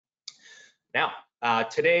Now,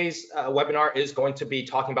 today's webinar is going to be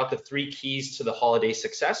talking about the 3 keys to the holiday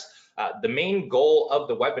success. The main goal of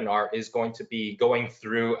the webinar is going to be going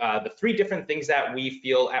through the 3 different things that we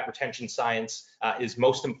feel at Retention Science is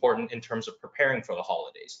most important in terms of preparing for the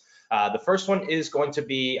holidays. The first one is going to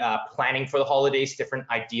be planning for the holidays, different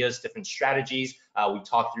ideas, different strategies. We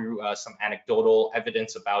talked through some anecdotal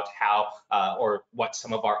evidence about how or what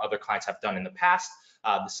some of our other clients have done in the past.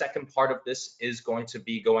 The second part of this is going to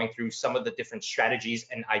be going through some of the different strategies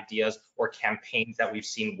and ideas or campaigns that we've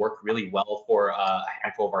seen work really well for a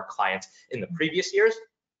handful of our clients in the previous years.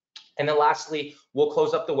 And then lastly, we'll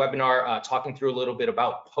close up the webinar talking through a little bit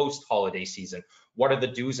about post-holiday season. What are the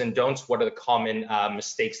do's and don'ts? What are the common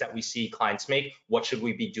mistakes that we see clients make? What should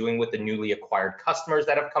we be doing with the newly acquired customers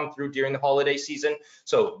that have come through during the holiday season?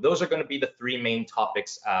 So those are going to be the 3 main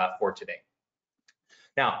topics for today.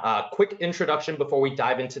 Now, quick introduction before we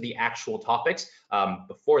dive into the actual topics.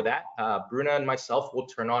 Before that, Bruna and myself will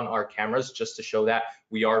turn on our cameras just to show that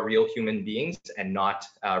we are real human beings and not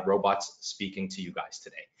robots speaking to you guys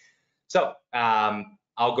today. So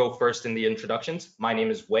I'll go first in the introductions. My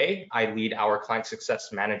name is Wei. I lead our Client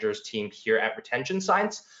Success Managers team here at Retention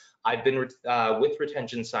Science. I've been with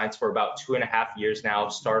Retention Science for about 2.5 years now,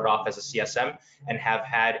 started off as a CSM and have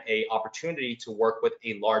had an opportunity to work with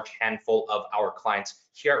a large handful of our clients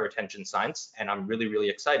here at Retention Science. And I'm really, really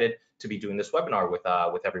excited to be doing this webinar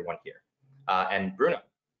with everyone here. And Bruna.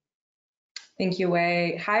 Thank you,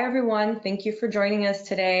 Wei. Hi, everyone. Thank you for joining us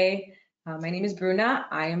today. My name is Bruna.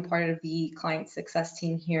 I am part of the Client Success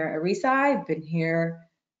team here at ReSci. I've been here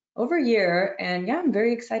over a year, and yeah, I'm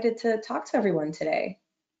very excited to talk to everyone today.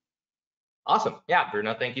 Awesome. Yeah,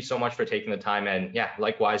 Bruna, thank you so much for taking the time. And yeah,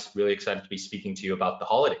 likewise, really excited to be speaking to you about the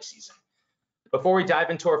holiday season. Before we dive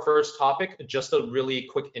into our first topic, just a really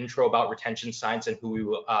quick intro about Retention Science and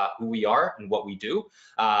who we are and what we do.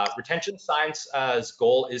 Retention Science's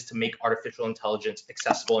goal is to make artificial intelligence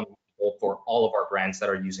accessible and for all of our brands that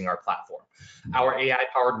are using our platform. Our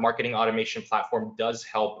AI-powered marketing automation platform does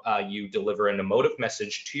help you deliver an emotive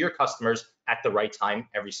message to your customers at the right time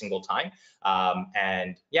every single time.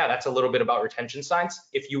 And yeah, that's a little bit about Retention Science.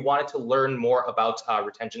 If you wanted to learn more about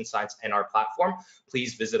Retention Science and our platform,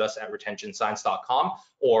 please visit us at retentionscience.com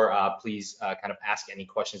or please kind of ask any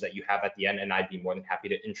questions that you have at the end, and I'd be more than happy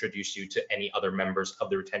to introduce you to any other members of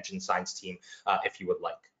the Retention Science team if you would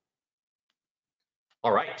like.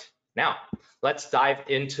 All right. Now, let's dive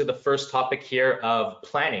into the first topic here of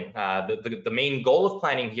planning. The main goal of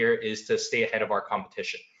planning here is to stay ahead of our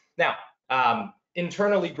competition. Now,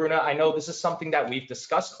 internally, Bruna, I know this is something that we've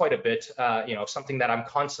discussed quite a bit, something that I'm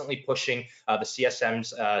constantly pushing the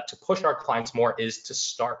CSMs to push our clients more is to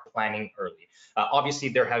start planning early. Obviously,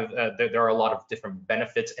 there are a lot of different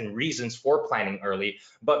benefits and reasons for planning early,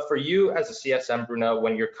 but for you as a CSM, Bruna,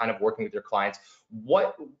 when you're kind of working with your clients,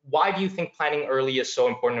 why do you think planning early is so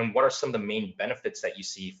important, and what are some of the main benefits that you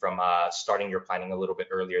see from starting your planning a little bit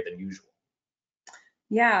earlier than usual?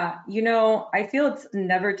 Yeah, I feel it's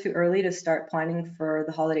never too early to start planning for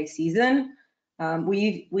the holiday season.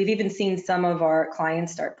 We've even seen some of our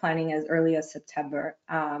clients start planning as early as September.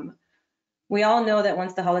 We all know that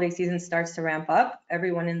once the holiday season starts to ramp up,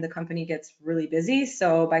 everyone in the company gets really busy.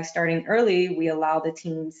 So by starting early, we allow the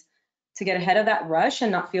teams to get ahead of that rush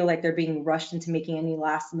and not feel like they're being rushed into making any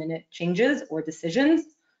last minute changes or decisions.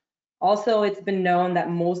 Also, it's been known that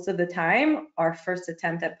most of the time, our first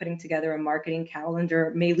attempt at putting together a marketing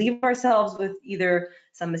calendar may leave ourselves with either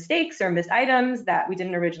some mistakes or missed items that we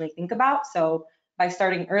didn't originally think about. So by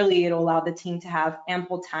starting early, it'll allow the team to have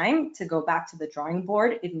ample time to go back to the drawing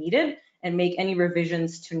board if needed and make any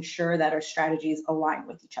revisions to ensure that our strategies align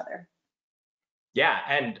with each other. Yeah,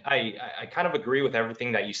 and I kind of agree with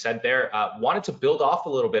everything that you said there. Wanted to build off a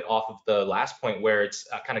little bit off of the last point where it's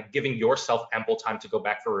kind of giving yourself ample time to go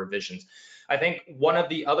back for revisions. I think one of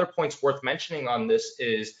the other points worth mentioning on this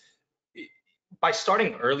is by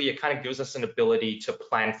starting early, it kind of gives us an ability to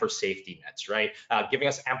plan for safety nets, right? Giving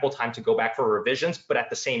us ample time to go back for revisions, but at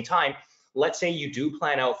the same time, let's say you do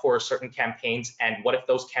plan out for certain campaigns, and what if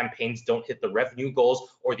those campaigns don't hit the revenue goals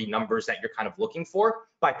or the numbers that you're kind of looking for?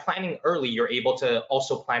 By planning early, you're able to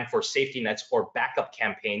also plan for safety nets or backup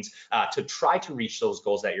campaigns to try to reach those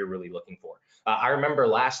goals that you're really looking for. I remember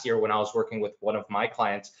last year when I was working with one of my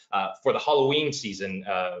clients for the Halloween season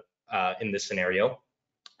in this scenario,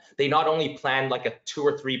 They not only planned like a 2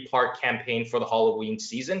 or 3 part campaign for the Halloween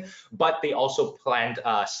season, but they also planned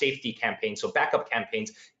safety campaigns, so backup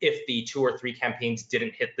campaigns. If the 2 or 3 campaigns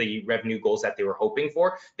didn't hit the revenue goals that they were hoping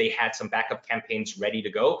for, they had some backup campaigns ready to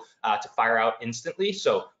go to fire out instantly.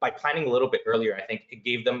 So by planning a little bit earlier, I think it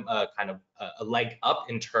gave them a kind of a leg up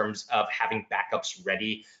in terms of having backups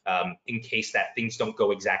ready in case that things don't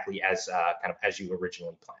go exactly as kind of as you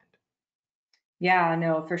originally planned. Yeah,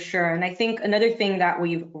 no, for sure. And I think another thing that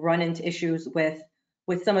we've run into issues with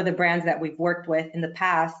some of the brands that we've worked with in the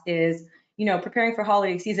past is, preparing for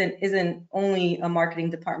holiday season isn't only a marketing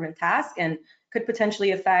department task and could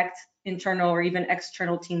potentially affect internal or even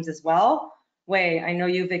external teams as well. Wei, I know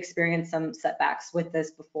you've experienced some setbacks with this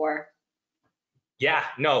before. Yeah,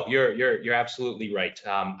 no, you're absolutely right.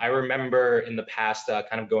 I remember in the past,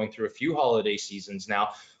 kind of going through a few holiday seasons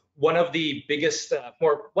now. One of the biggest,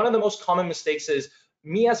 one of the most common mistakes is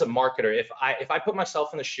me as a marketer. If I put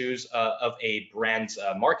myself in the shoes of a brand's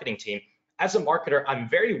marketing team, as a marketer, I'm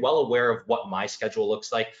very well aware of what my schedule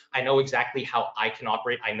looks like. I know exactly how I can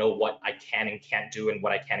operate. I know what I can and can't do and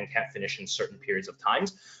what I can and can't finish in certain periods of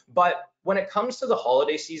times. But when it comes to the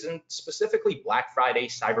holiday season, specifically Black Friday,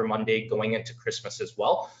 Cyber Monday, going into Christmas as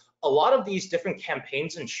well, a lot of these different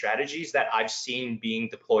campaigns and strategies that I've seen being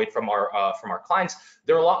deployed from our clients,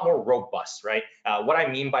 they're a lot more robust, right? What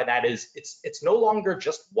I mean by that is it's no longer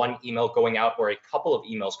just one email going out or a couple of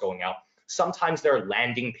emails going out. Sometimes there are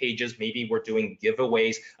landing pages. Maybe we're doing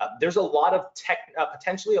giveaways. There's a lot of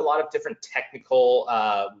potentially a lot of different technical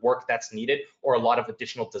work that's needed, or a lot of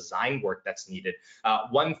additional design work that's needed.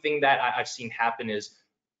 One thing that I've seen happen is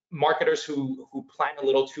marketers who plan a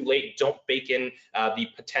little too late don't bake in the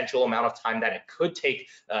potential amount of time that it could take,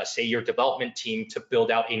 say, your development team to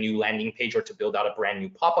build out a new landing page or to build out a brand new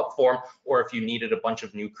pop-up form, or if you needed a bunch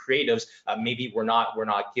of new creatives, maybe we're not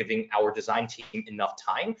giving our design team enough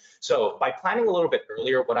time. So by planning a little bit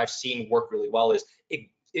earlier, what I've seen work really well is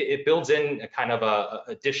it builds in a kind of a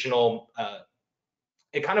additional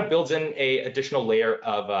layer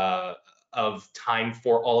of time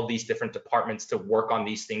for all of these different departments to work on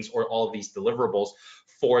these things, or all of these deliverables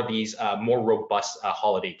for these more robust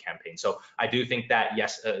holiday campaigns. So I do think that,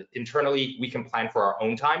 yes, internally we can plan for our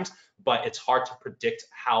own times, but it's hard to predict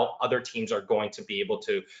how other teams are going to be able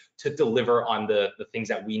to deliver on the things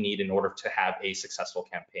that we need in order to have a successful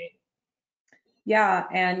campaign. Yeah,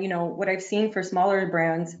 and what I've seen for smaller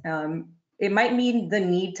brands, it might mean the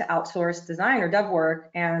need to outsource design or dev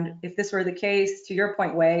work. And if this were the case, to your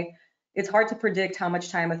point, Wei, it's hard to predict how much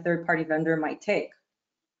time a third-party vendor might take.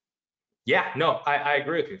 Yeah, no, I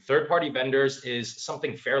agree with you. Third-party vendors is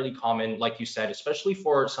something fairly common, like you said, especially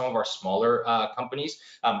for some of our smaller companies.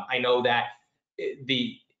 I know that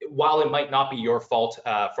while it might not be your fault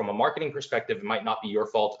from a marketing perspective, it might not be your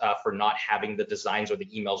fault for not having the designs or the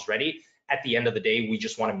emails ready. At the end of the day, we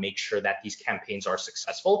just want to make sure that these campaigns are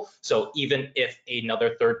successful. So even if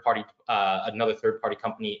another third party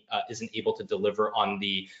company isn't able to deliver on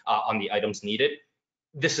the items needed,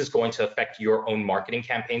 this is going to affect your own marketing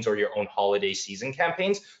campaigns or your own holiday season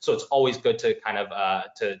campaigns. So it's always good to kind of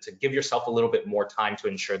to give yourself a little bit more time to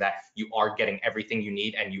ensure that you are getting everything you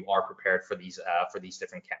need and you are prepared for these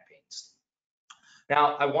different campaigns.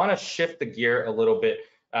 Now, I want to shift the gear a little bit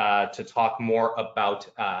to talk more about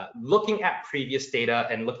looking at previous data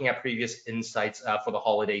and looking at previous insights for the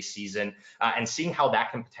holiday season and seeing how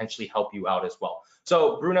that can potentially help you out as well.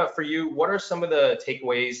 So Bruna, for you, what are some of the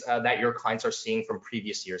takeaways that your clients are seeing from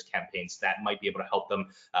previous year's campaigns that might be able to help them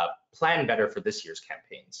plan better for this year's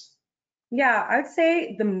campaigns? Yeah, I'd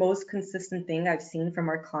say the most consistent thing I've seen from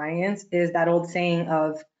our clients is that old saying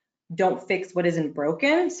of don't fix what isn't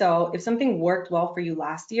broken. So if something worked well for you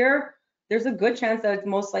last year, there's a good chance that it's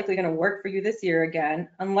most likely going to work for you this year again,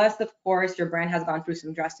 unless, of course, your brand has gone through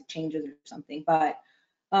some drastic changes or something. But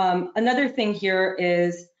another thing here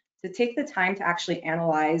is to take the time to actually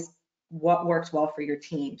analyze what works well for your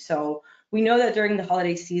team. So we know that during the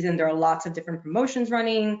holiday season, there are lots of different promotions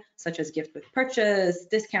running, such as gift with purchase,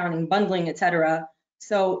 discounting, bundling, etc.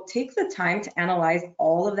 So take the time to analyze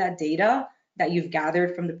all of that data that you've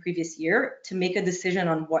gathered from the previous year to make a decision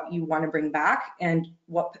on what you want to bring back and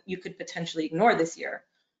what you could potentially ignore this year.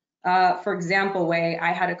 For example, Wei,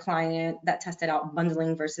 I had a client that tested out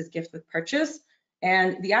bundling versus gift with purchase,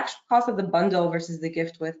 and the actual cost of the bundle versus the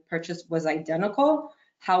gift with purchase was identical.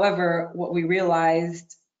 However, what we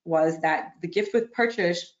realized was that the gift with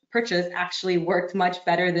purchase actually worked much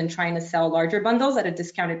better than trying to sell larger bundles at a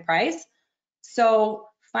discounted price. So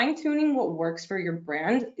fine-tuning what works for your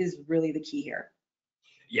brand is really the key here.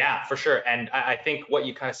 Yeah, for sure. And I think what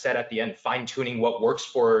you kind of said at the end, fine-tuning what works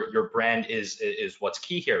for your brand is what's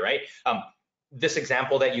key here, right? this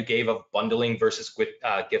example that you gave of bundling versus with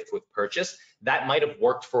gift with purchase, that might have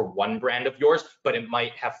worked for one brand of yours, but it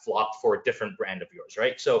might have flopped for a different brand of yours,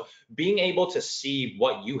 right? So being able to see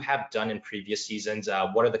what you have done in previous seasons,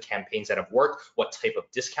 what are the campaigns that have worked, what type of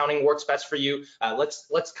discounting works best for you.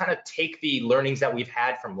 Let's kind of take the learnings that we've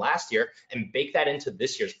had from last year and bake that into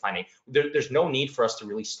this year's planning. There's no need for us to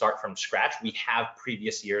really start from scratch. We have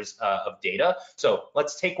previous years of data. So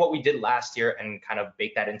let's take what we did last year and kind of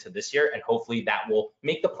bake that into this year, and hopefully that will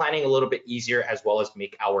make the planning a little bit easier, as well as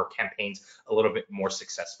make our campaigns a little bit more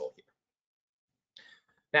successful here.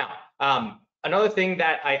 Now, another thing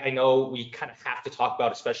that I know we kind of have to talk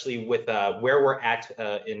about, especially with where we're at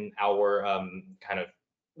in our kind of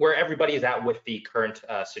where everybody is at with the current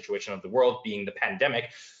situation of the world being the pandemic,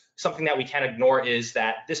 something that we can't ignore is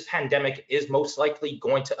that this pandemic is most likely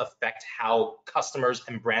going to affect how customers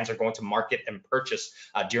and brands are going to market and purchase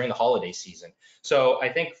during the holiday season. So I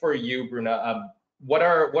think for you, Bruna, what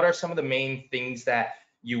are some of the main things that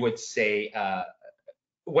you would say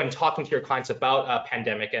when talking to your clients about a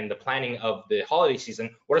pandemic and the planning of the holiday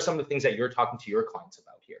season? What are some of the things that you're talking to your clients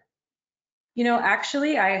about here? You know,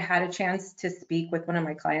 actually, I had a chance to speak with one of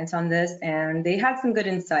my clients on this, and they had some good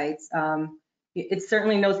insights. It's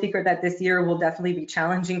certainly no secret that this year will definitely be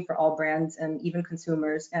challenging for all brands and even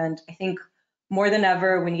consumers. And I think more than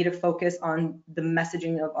ever, we need to focus on the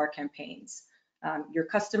messaging of our campaigns. Your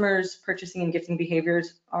customers' purchasing and gifting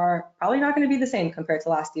behaviors are probably not going to be the same compared to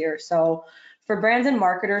last year. So for brands and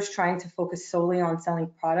marketers trying to focus solely on selling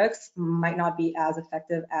products might not be as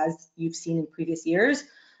effective as you've seen in previous years.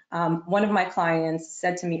 One of my clients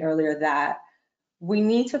said to me earlier that we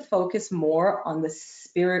need to focus more on the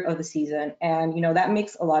spirit of the season. And, you know, that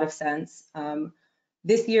makes a lot of sense.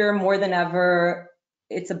 This year, more than ever,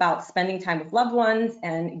 it's about spending time with loved ones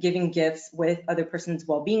and giving gifts with other person's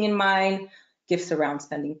well-being in mind, gifts around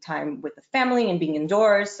spending time with the family and being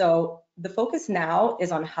indoors. So the focus now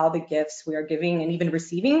is on how the gifts we are giving and even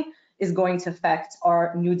receiving is going to affect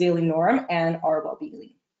our new daily norm and our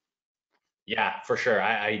well-being. Yeah, for sure.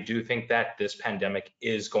 I do think that this pandemic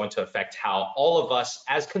is going to affect how all of us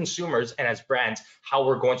as consumers and as brands, how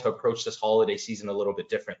we're going to approach this holiday season a little bit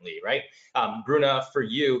differently, right? Bruna, for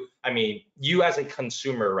you, I mean, you as a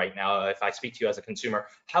consumer right now, if I speak to you as a consumer,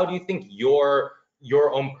 how do you think your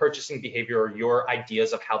own purchasing behavior or your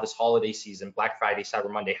ideas of how this holiday season, Black Friday,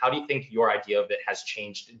 Cyber Monday, how do you think your idea of it has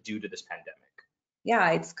changed due to this pandemic?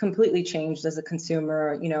 Yeah, it's completely changed as a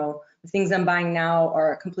consumer. You know, the things I'm buying now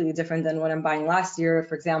are completely different than what I'm buying last year.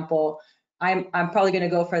 For example, I'm probably going to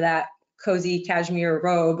go for that cozy cashmere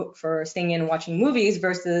robe for staying in and watching movies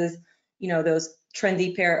versus, you know, those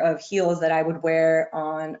trendy pair of heels that I would wear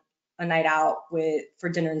on a night out for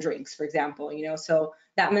dinner and drinks, for example. You know, so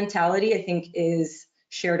that mentality I think is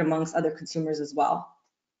shared amongst other consumers as well.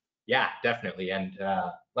 Yeah, definitely. And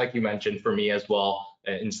like you mentioned, for me as well,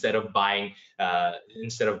 instead of buying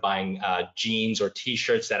jeans or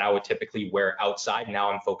t-shirts that I would typically wear outside,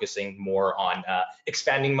 now I'm focusing more on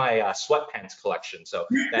expanding my sweatpants collection. So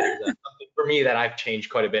that is something for me that I've changed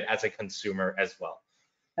quite a bit as a consumer as well.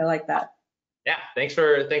 I like that. Yeah, thanks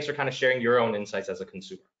for kind of sharing your own insights as a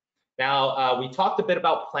consumer. Now, we talked a bit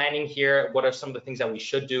about planning here. What are some of the things that we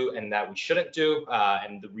should do and that we shouldn't do,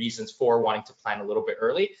 and the reasons for wanting to plan a little bit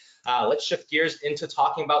early. Let's shift gears into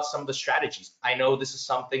talking about some of the strategies. I know this is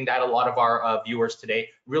something that a lot of our viewers today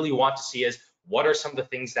really want to see is what are some of the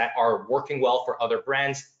things that are working well for other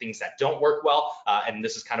brands, things that don't work well, and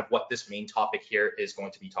this is kind of what this main topic here is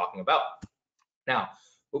going to be talking about. Now,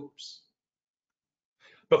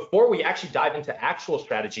 before we actually dive into actual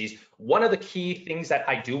strategies, one of the key things that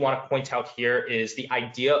I do want to point out here is the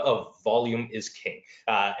idea of volume is king.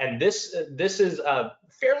 And this is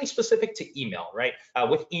fairly specific to email, right?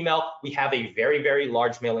 With email, we have a very, very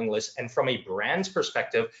large mailing list. And from a brand's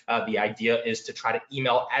perspective, the idea is to try to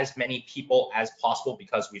email as many people as possible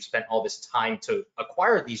because we've spent all this time to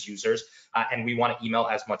acquire these users, and we want to email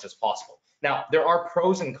as much as possible. Now, there are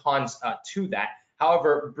pros and cons to that.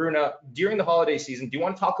 However, Bruna, during the holiday season, do you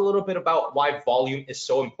want to talk a little bit about why volume is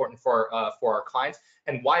so important for our clients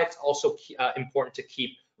and why it's also important to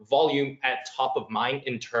keep volume at top of mind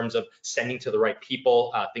in terms of sending to the right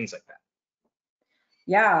people, things like that?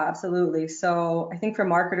 Yeah, absolutely. So I think for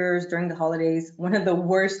marketers during the holidays, one of the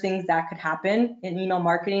worst things that could happen in email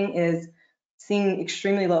marketing is seeing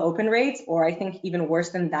extremely low open rates, or I think even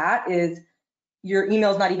worse than that is your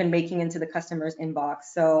email's not even making into the customer's inbox.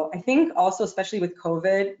 So I think also, especially with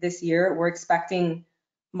COVID this year, we're expecting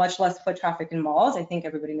much less foot traffic in malls. I think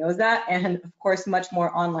everybody knows that. And of course, much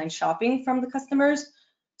more online shopping from the customers.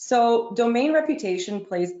 So domain reputation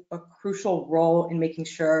plays a crucial role in making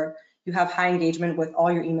sure you have high engagement with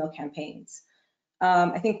all your email campaigns.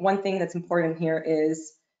 I think one thing that's important here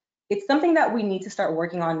is it's something that we need to start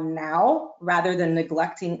working on now rather than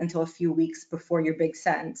neglecting until a few weeks before your big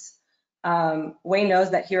sends. Wayne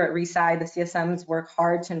knows that here at ReSci, the CSMs work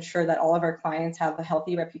hard to ensure that all of our clients have a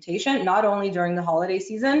healthy reputation, not only during the holiday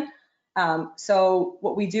season. So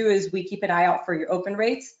what we do is we keep an eye out for your open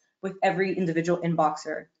rates with every individual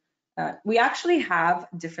inboxer. We actually have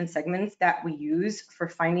different segments that we use for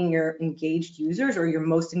finding your engaged users or your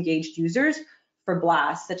most engaged users for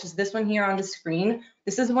blasts, such as this one here on the screen.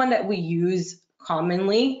 This is one that we use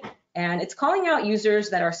commonly, and it's calling out users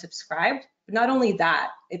that are subscribed. But not only that,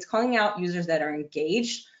 it's calling out users that are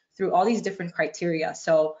engaged through all these different criteria.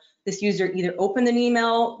 So this user either opened an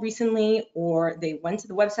email recently, or they went to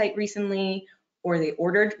the website recently, or they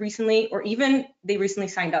ordered recently, or even they recently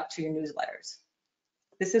signed up to your newsletters.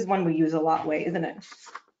 This is one we use a lot, Way, isn't it?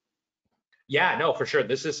 Yeah, no, for sure.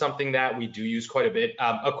 This is something that we do use quite a bit.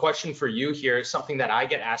 A question for you here, something that I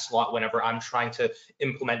get asked a lot whenever I'm trying to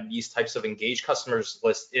implement these types of engaged customers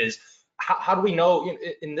list is, how do we know,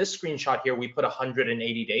 in this screenshot here, we put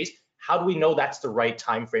 180 days. How do we know that's the right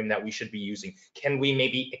time frame that we should be using? Can we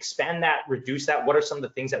maybe expand that, reduce that? What are some of the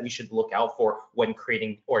things that we should look out for when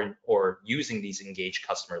creating or using these engaged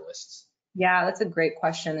customer lists? Yeah, that's a great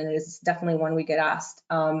question, and it is definitely one we get asked.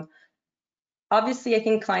 Obviously, I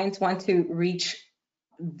think clients want to reach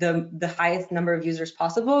the highest number of users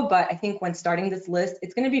possible, but I think when starting this list,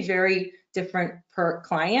 it's going to be very different per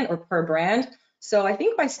client or per brand. So I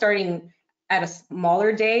think by starting at a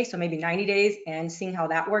smaller day, so maybe 90 days, and seeing how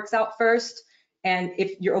that works out first, and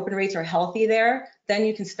if your open rates are healthy there, then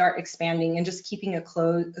you can start expanding and just keeping a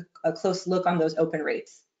close look on those open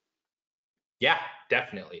rates. Yeah,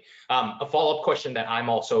 definitely. A follow-up question that I'm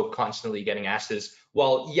also constantly getting asked is,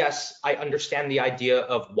 well, yes, I understand the idea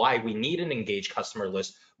of why we need an engaged customer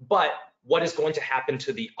list, but what is going to happen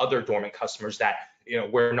to the other dormant customers that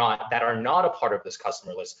that are not a part of this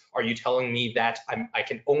customer list? Are you telling me that I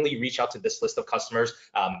can only reach out to this list of customers?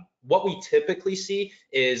 What we typically see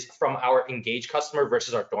is from our engaged customer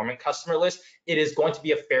versus our dormant customer list, it is going to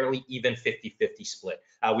be a fairly even 50-50 split.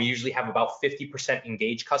 We usually have about 50%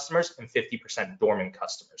 engaged customers and 50% dormant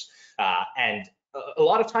customers. And a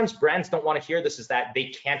lot of times brands don't want to hear this, is that they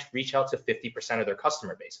can't reach out to 50% of their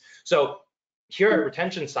customer base. So here at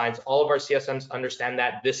Retention Science, all of our CSMs understand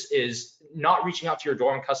that this is not reaching out to your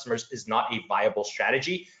dormant customers is not a viable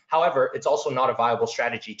strategy. However, it's also not a viable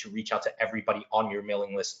strategy to reach out to everybody on your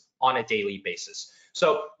mailing list on a daily basis.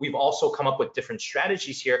 So we've also come up with different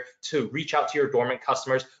strategies here to reach out to your dormant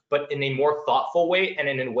customers, but in a more thoughtful way and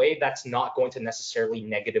in a way that's not going to necessarily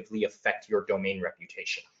negatively affect your domain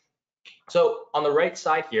reputation. So on the right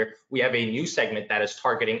side here, we have a new segment that is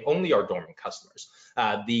targeting only our dormant customers.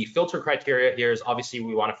 The filter criteria here is obviously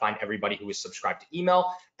we want to find everybody who is subscribed to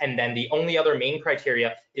email. And then the only other main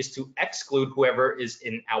criteria is to exclude whoever is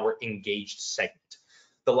in our engaged segment.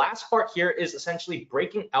 The last part here is essentially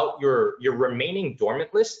breaking out your remaining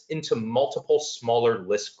dormant list into multiple smaller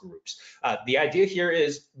list groups. The idea here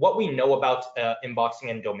is what we know about inboxing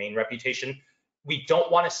and domain reputation. We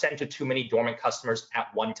don't want to send to too many dormant customers at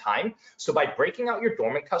one time. So by breaking out your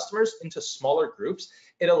dormant customers into smaller groups,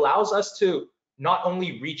 it allows us to not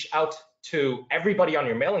only reach out to everybody on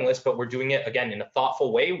your mailing list, but we're doing it again in a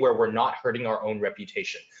thoughtful way where we're not hurting our own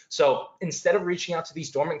reputation. So instead of reaching out to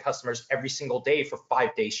these dormant customers every single day for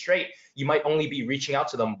 5 days straight, you might only be reaching out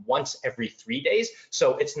to them once every 3 days.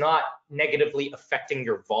 So it's not negatively affecting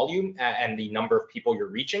your volume and the number of people you're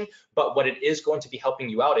reaching. But what it is going to be helping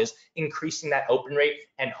you out is increasing that open rate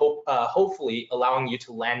and hopefully allowing you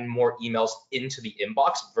to land more emails into the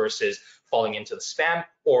inbox versus falling into the spam,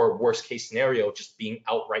 or worst case scenario, just being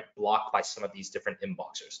outright blocked by some of these different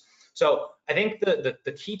inboxers. So I think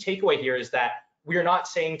the key takeaway here is that we are not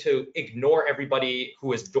saying to ignore everybody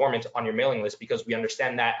who is dormant on your mailing list, because we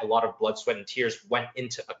understand that a lot of blood, sweat, and tears went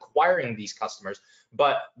into acquiring these customers.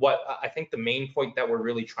 But what I think the main point that we're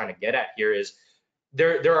really trying to get at here is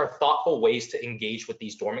there are thoughtful ways to engage with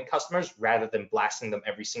these dormant customers rather than blasting them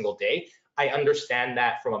every single day. I understand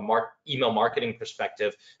that from a email marketing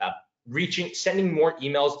perspective, sending more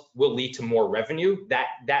emails will lead to more revenue.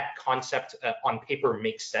 That concept on paper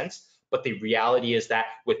makes sense. But the reality is that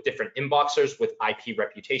with different inboxers, with IP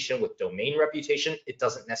reputation, with domain reputation, it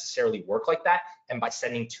doesn't necessarily work like that. And by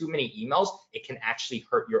sending too many emails, it can actually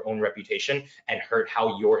hurt your own reputation and hurt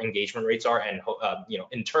how your engagement rates are, and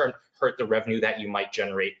in turn hurt the revenue that you might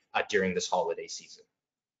generate during this holiday season.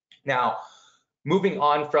 Now, moving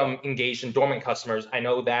on from engaged and dormant customers, I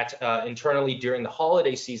know that internally during the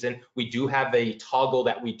holiday season, we do have a toggle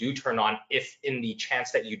that we do turn on if in the chance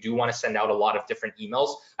that you do want to send out a lot of different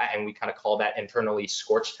emails, and we kind of call that internally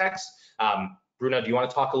scorch text. Bruna, do you want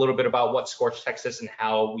to talk a little bit about what Scorch Text is and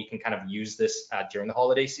how we can kind of use this during the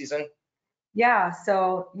holiday season? Yeah,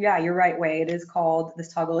 so yeah, you're right, Wei. This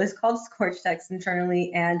toggle is called Scorch Text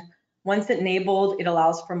internally, and once enabled, it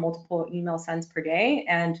allows for multiple email sends per day.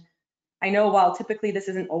 And I know while typically this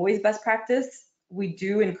isn't always best practice, we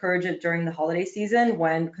do encourage it during the holiday season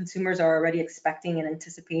when consumers are already expecting and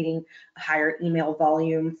anticipating a higher email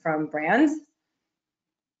volume from brands.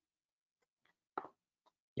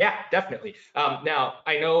 Yeah, definitely. Now,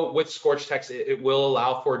 I know with Scorch Text, it will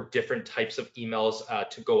allow for different types of emails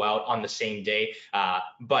to go out on the same day,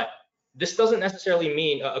 but this doesn't necessarily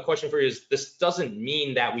mean, a question for you is, this doesn't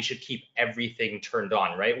mean that we should keep everything turned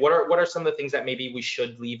on, right? What are some of the things that maybe we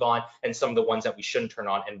should leave on and some of the ones that we shouldn't turn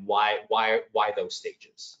on, and why those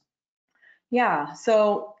stages? Yeah,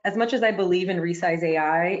 so as much as I believe in ReSci's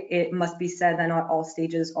AI, it must be said that not all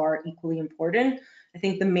stages are equally important. I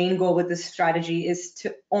think the main goal with this strategy is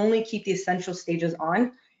to only keep the essential stages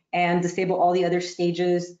on and disable all the other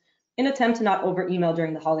stages in attempt to not over email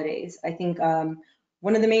during the holidays. I think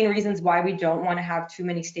one of the main reasons why we don't want to have too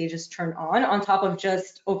many stages turned on top of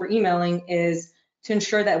just over emailing, is to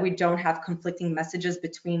ensure that we don't have conflicting messages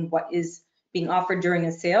between what is being offered during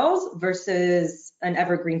a sales versus an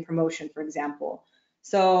evergreen promotion, for example.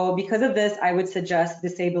 So because of this, I would suggest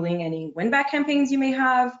disabling any win-back campaigns you may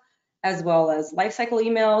have, as well as lifecycle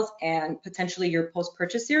emails and potentially your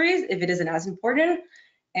post-purchase series if it isn't as important.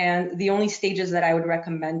 And the only stages that I would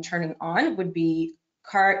recommend turning on would be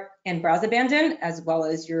cart and browse abandon, as well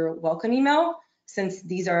as your welcome email. Since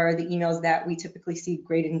these are the emails that we typically see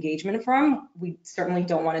great engagement from, we certainly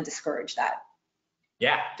don't want to discourage that.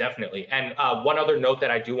 Yeah, definitely. And one other note that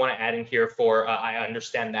I do want to add in here for, I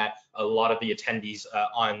understand that a lot of the attendees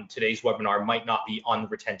on today's webinar might not be on the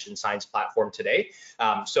retention science platform today.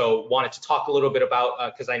 So wanted to talk a little bit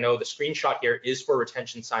about, because I know the screenshot here is for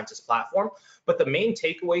retention sciences platform, but the main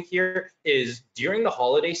takeaway here is during the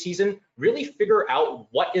holiday season, really figure out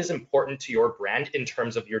what is important to your brand in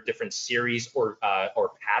terms of your different series or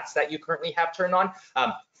paths that you currently have turned on.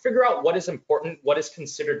 Figure out what is important, what is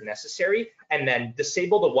considered necessary, and then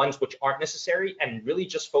disable the ones which aren't necessary and really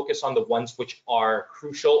just focus on the ones which are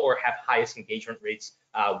crucial or have highest engagement rates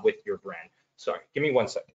with your brand. Sorry, give me 1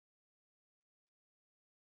 second.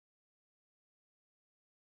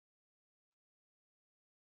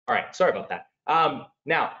 All right, sorry about that.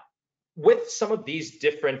 Now, with some of these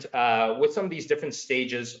different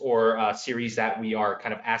stages or series that we are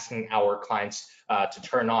kind of asking our clients to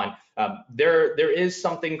turn on, there is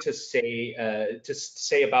something to say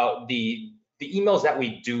about the emails that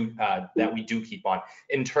we do keep on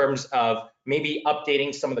in terms of maybe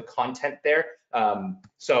updating some of the content there.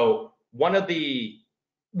 So one of the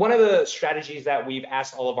strategies that we've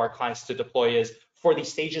asked all of our clients to deploy is, for the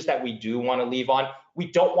stages that we do want to leave on, we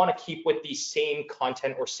don't want to keep with the same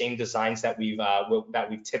content or same designs that we've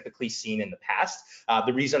typically seen in the past.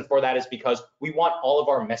 The reason for that is because we want all of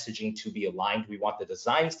our messaging to be aligned. We want the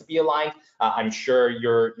designs to be aligned. I'm sure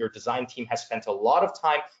your design team has spent a lot of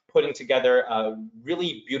time putting together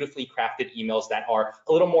really beautifully crafted emails that are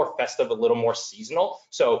a little more festive, a little more seasonal.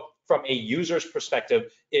 So from a user's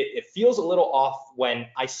perspective, it feels a little off when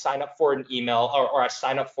I sign up for an email or I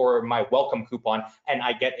sign up for my welcome coupon and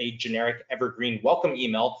I get a generic evergreen welcome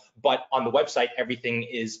email, but on the website, everything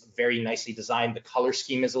is very nicely designed. The color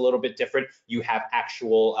scheme is a little bit different. You have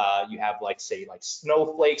you have like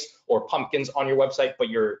snowflakes or pumpkins on your website, but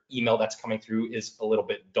your email that's coming through is a little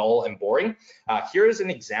bit dull and boring. Here is an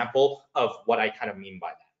example of what I kind of mean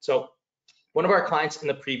by that. So one of our clients in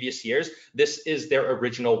the previous years, this is their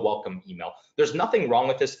original welcome email. There's nothing wrong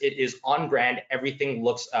with this. It is on brand. Everything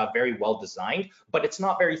looks very well designed, but it's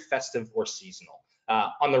not very festive or seasonal.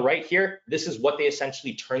 On the right here, this is what they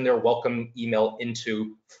essentially turn their welcome email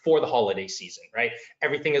into for the holiday season, right?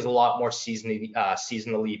 Everything is a lot more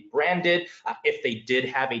seasonally branded. If they did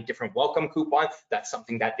have a different welcome coupon, that's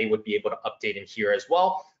something that they would be able to update in here as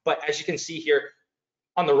well. But as you can see here,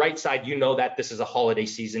 on the right side, you know that this is a holiday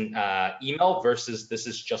season email versus this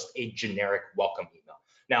is just a generic welcome email.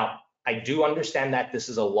 Now, I do understand that this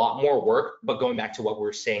is a lot more work, but going back to what we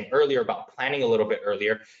were saying earlier about planning a little bit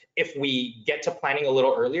earlier, if we get to planning a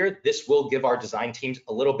little earlier, this will give our design teams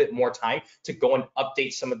a little bit more time to go and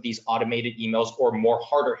update some of these automated emails or more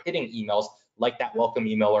harder hitting emails like that welcome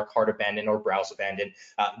email or cart abandon or browse abandon.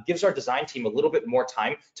 Gives our design team a little bit more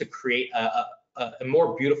time to create a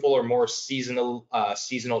more beautiful or more seasonal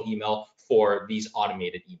email for these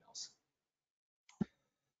automated emails.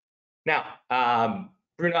 Now,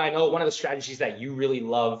 Bruna, I know one of the strategies that you really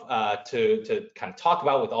love to kind of talk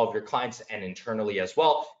about with all of your clients and internally as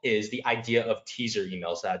well is the idea of teaser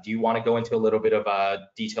emails. Do you want to go into a little bit of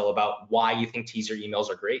detail about why you think teaser emails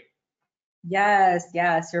are great? Yes,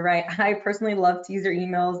 yes, you're right. I personally love teaser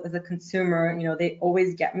emails as a consumer. They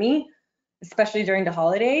always get me, especially during the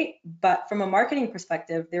holiday. But from a marketing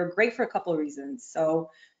perspective, they're great for a couple of reasons.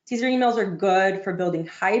 So teaser emails are good for building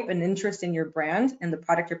hype and interest in your brand and the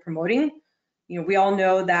product you're promoting. We all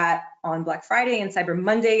know that on Black Friday and Cyber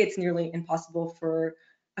Monday, it's nearly impossible for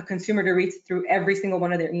a consumer to read through every single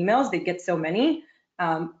one of their emails. They get so many.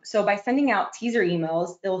 So by sending out teaser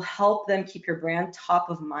emails, it'll help them keep your brand top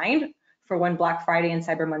of mind for when Black Friday and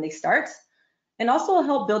Cyber Monday starts, and also will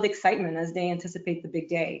help build excitement as they anticipate the big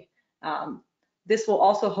day. This will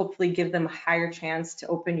also hopefully give them a higher chance to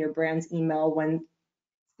open your brand's email when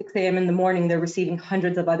 6 a.m. in the morning they're receiving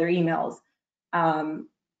hundreds of other emails.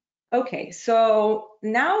 Okay, so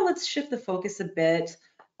now let's shift the focus a bit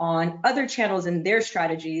on other channels and their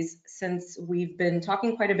strategies, since we've been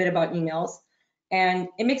talking quite a bit about emails. And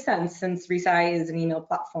it makes sense since ReSci is an email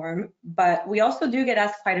platform, but we also do get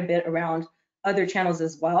asked quite a bit around other channels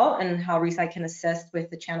as well and how ReSci can assist with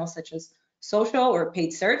the channels such as social or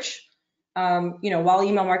paid search. While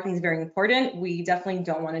email marketing is very important, we definitely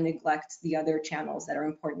don't want to neglect the other channels that are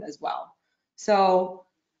important as well. So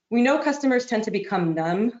we know customers tend to become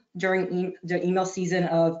numb during the email season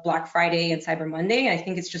of Black Friday and Cyber Monday. I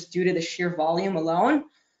think it's just due to the sheer volume alone.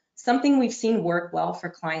 Something we've seen work well for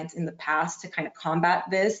clients in the past to kind of combat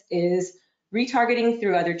this is retargeting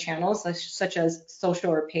through other channels such as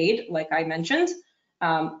social or paid, like I mentioned.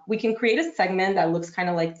 We can create a segment that looks kind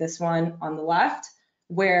of like this one on the left,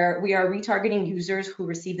 where we are retargeting users who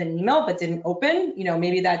received an email but didn't open.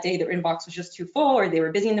 Maybe that day their inbox was just too full, or they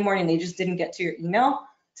were busy in the morning, they just didn't get to your email.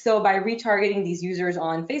 So by retargeting these users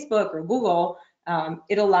on Facebook or Google,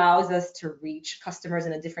 it allows us to reach customers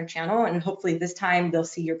in a different channel, and hopefully this time they'll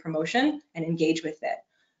see your promotion and engage with it.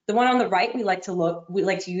 The one on the right we like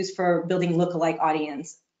to use for building lookalike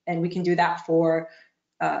audience, and we can do that for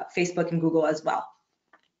Facebook and Google as well.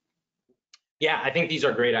 Yeah, I think these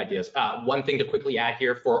are great ideas. One thing to quickly add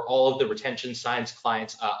here for all of the retention science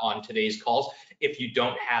clients on today's calls, if you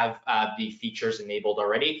don't have the features enabled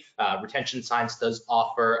already, retention science does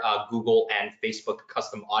offer Google and Facebook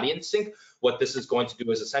custom audience sync. What this is going to do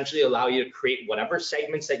is essentially allow you to create whatever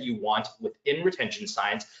segments that you want within retention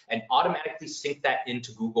science and automatically sync that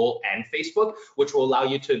into Google and Facebook, which will allow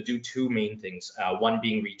you to do two main things. One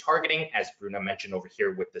being retargeting, as Bruna mentioned over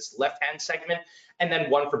here with this left-hand segment, and then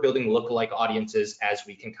one for building lookalike audiences, as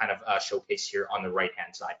we can kind of showcase here on the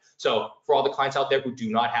right-hand side. So for all the clients out there who do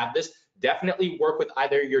not have this, definitely work with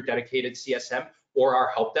either your dedicated CSM or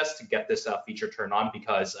our help desk to get this feature turned on,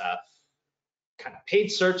 because kind of paid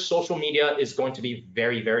search, social media is going to be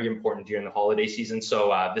very, very important during the holiday season.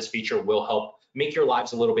 So this feature will help make your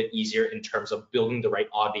lives a little bit easier in terms of building the right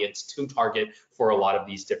audience to target for a lot of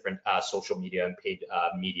these different social media and paid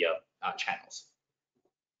media channels.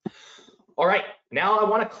 All right, now I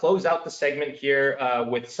want to close out the segment here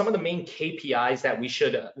with some of the main KPIs that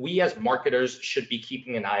we as marketers should be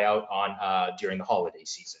keeping an eye out on during the holiday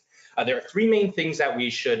season. There are three main things that we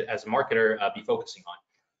should, as a marketer, be focusing on.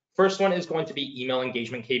 First one is going to be email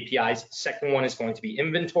engagement KPIs. Second one is going to be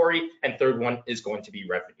inventory. And third one is going to be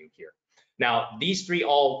revenue here. Now, these three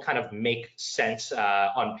all kind of make sense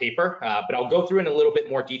on paper, but I'll go through in a little bit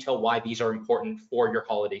more detail why these are important for your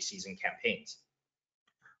holiday season campaigns.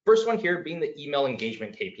 First one here being the email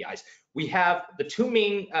engagement KPIs. We have the two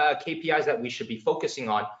main KPIs that we should be focusing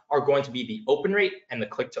on are going to be the open rate and the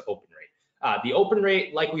click to open rate. The open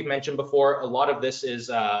rate, like we've mentioned before, a lot of this is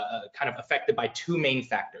kind of affected by two main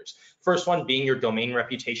factors. First one being your domain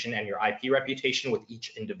reputation and your IP reputation with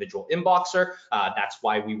each individual inboxer. That's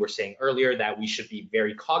why we were saying earlier that we should be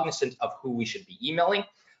very cognizant of who we should be emailing.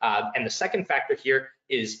 And the second factor here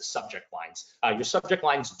is subject lines. Your subject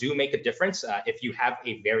lines do make a difference. If you have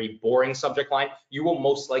a very boring subject line, you will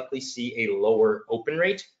most likely see a lower open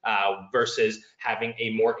rate versus having a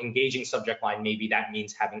more engaging subject line. Maybe that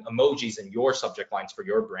means having emojis in your subject lines for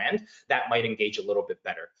your brand. That might engage a little bit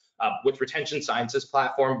better. With Retention Sciences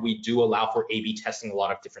platform, we do allow for A/B testing a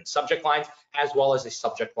lot of different subject lines, as well as a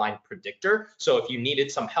subject line predictor. So if you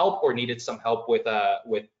needed some help with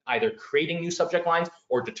either creating new subject lines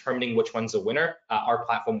or determining which one's a winner, our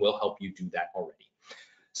platform will help you do that already.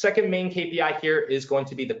 Second main KPI here is going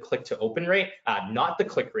to be the click to open rate, not the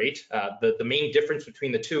click rate. The main difference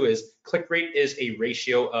between the two is click rate is a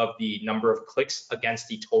ratio of the number of clicks against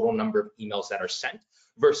the total number of emails that are sent,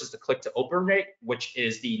 versus the click to open rate, which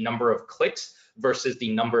is the number of clicks versus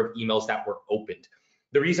the number of emails that were opened.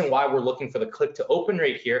 The reason why we're looking for the click to open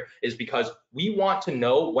rate here is because we want to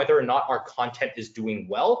know whether or not our content is doing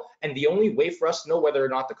well. And the only way for us to know whether or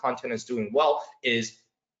not the content is doing well is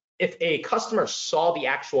if a customer saw the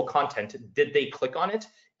actual content, did they click on it?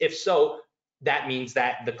 If so, that means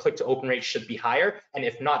that the click to open rate should be higher. And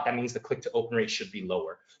if not, that means the click to open rate should be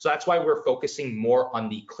lower. So that's why we're focusing more on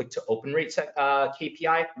the click to open rate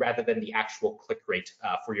KPI rather than the actual click rate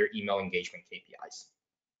for your email engagement KPIs.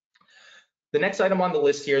 The next item on the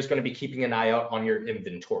list here is going to be keeping an eye out on your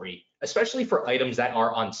inventory, especially for items that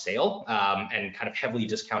are on sale and kind of heavily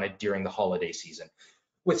discounted during the holiday season.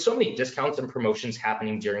 With so many discounts and promotions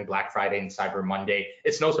happening during Black Friday and Cyber Monday,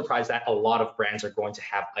 it's no surprise that a lot of brands are going to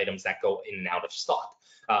have items that go in and out of stock.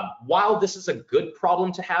 While this is a good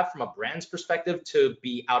problem to have from a brand's perspective to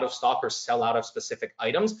be out of stock or sell out of specific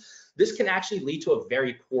items, this can actually lead to a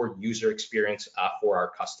very poor user experience for our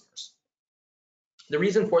customers. The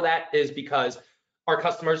reason for that is because our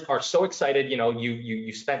customers are so excited.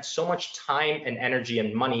 You spent so much time and energy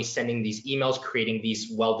and money sending these emails, creating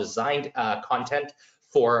these well-designed content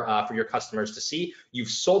for your customers to see. You've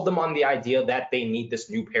sold them on the idea that they need this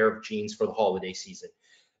new pair of jeans for the holiday season.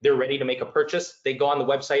 They're ready to make a purchase. They go on the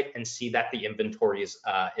website and see that the inventory is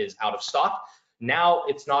out of stock. Now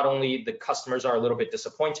it's not only the customers are a little bit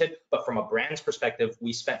disappointed, but from a brand's perspective,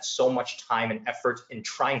 we spent so much time and effort in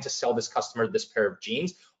trying to sell this customer this pair of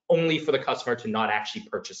jeans, only for the customer to not actually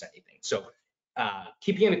purchase anything. So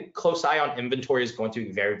keeping a close eye on inventory is going to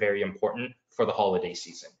be very, very important for the holiday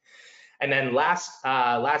season. And then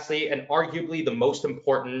lastly, and arguably the most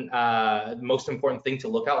important thing to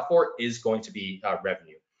look out for is going to be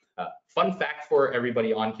revenue. Fun fact for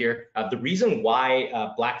everybody on here, the reason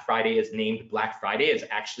why Black Friday is named Black Friday is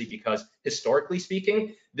actually because, historically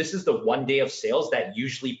speaking, this is the one day of sales that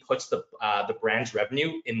usually puts the brand's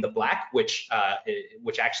revenue in the black, which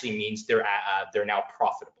actually means they're now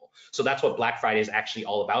profitable. So that's what Black Friday is actually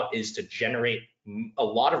all about, is to generate a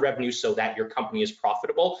lot of revenue so that your company is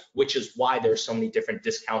profitable, which is why there's so many different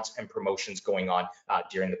discounts and promotions going on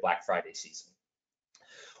during the Black Friday season.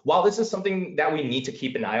 While this is something that we need to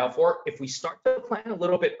keep an eye out for, if we start to plan a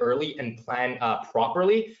little bit early and plan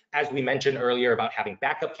properly, as we mentioned earlier about having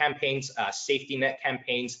backup campaigns, safety net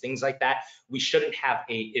campaigns, things like that, we shouldn't have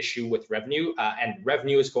an issue with revenue, and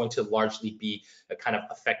revenue is going to largely be kind of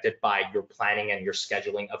affected by your planning and your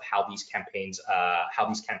scheduling of how these campaigns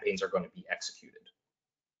are going to be executed.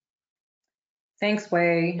 Thanks,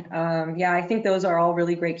 Wei. Yeah, I think those are all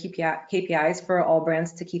really great KPIs for all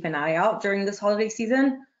brands to keep an eye out during this holiday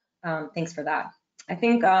season. Thanks for that. I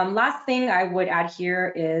think last thing I would add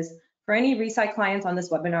here is, for any ReSci clients on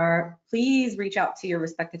this webinar, please reach out to your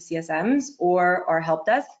respective CSMs or our help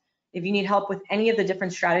desk if you need help with any of the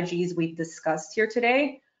different strategies we've discussed here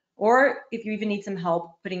today, or if you even need some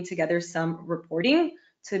help putting together some reporting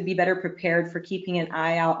to be better prepared for keeping an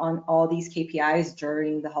eye out on all these KPIs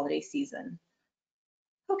during the holiday season.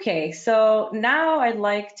 Okay, so now I'd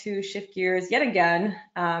like to shift gears yet again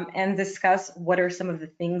and discuss what are some of the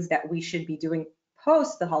things that we should be doing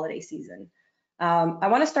post the holiday season. I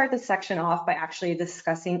want to start this section off by actually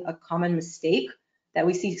discussing a common mistake that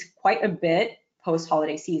we see quite a bit post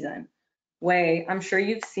holiday season. Wei, I'm sure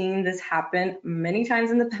you've seen this happen many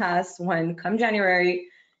times in the past when come January,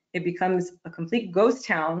 it becomes a complete ghost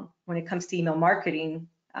town when it comes to email marketing.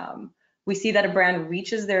 We see that a brand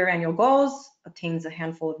reaches their annual goals, obtains a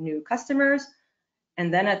handful of new customers,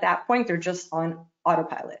 and then at that point, they're just on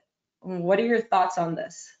autopilot. What are your thoughts on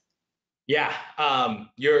this? Yeah,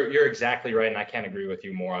 you're exactly right, and I can't agree with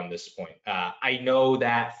you more on this point. I know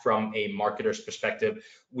that from a marketer's perspective,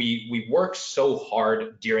 we work so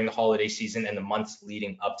hard during the holiday season and the months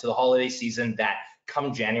leading up to the holiday season that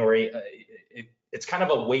come January, it's kind of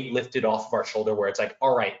a weight lifted off of our shoulder, where it's like,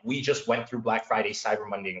 all right, we just went through Black Friday, Cyber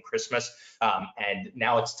Monday, and Christmas, and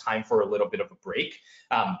now it's time for a little bit of a break.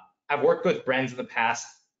 I've worked with brands in the past,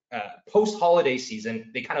 post-holiday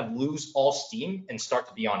season, they kind of lose all steam and start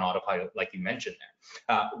to be on autopilot, like you mentioned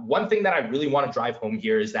there. One thing that I really want to drive home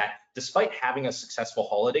here is that despite having a successful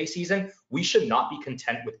holiday season, we should not be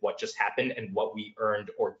content with what just happened and what we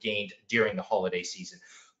earned or gained during the holiday season.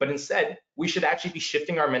 But instead, we should actually be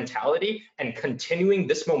shifting our mentality and continuing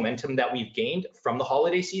this momentum that we've gained from the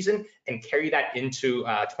holiday season and carry that into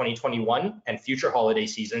 2021 and future holiday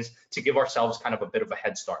seasons to give ourselves kind of a bit of a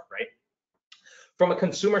head start, right? From a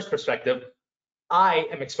consumer's perspective, I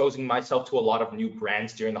am exposing myself to a lot of new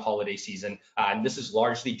brands during the holiday season. And this is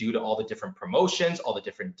largely due to all the different promotions, all the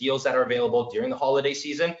different deals that are available during the holiday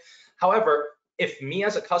season. However, if me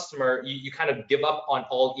as a customer, you kind of give up on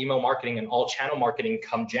all email marketing and all channel marketing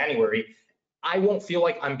come January, I won't feel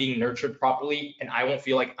like I'm being nurtured properly, and I won't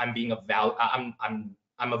feel like I'm being I'm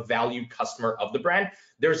I'm a valued customer of the brand,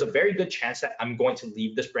 there's a very good chance that I'm going to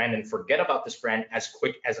leave this brand and forget about this brand as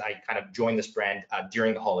quick as I kind of join this brand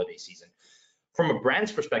during the holiday season. From a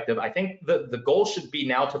brand's perspective, I think the goal should be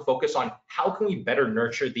now to focus on how can we better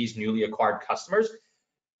nurture these newly acquired customers.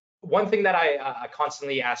 One thing that I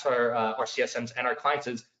constantly ask our CSMs and our clients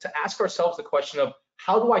is to ask ourselves the question of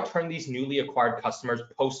how do I turn these newly acquired customers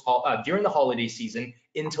during the holiday season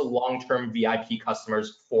into long-term VIP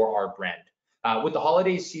customers for our brand? With the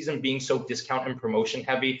holiday season being so discount and promotion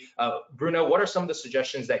heavy, Bruno, what are some of the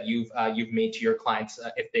suggestions that you've made to your clients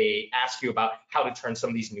if they ask you about how to turn some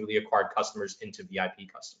of these newly acquired customers into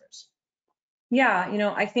VIP customers?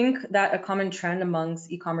 Yeah, I think that a common trend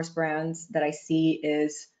amongst e-commerce brands that I see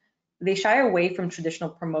is they shy away from traditional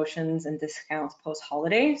promotions and discounts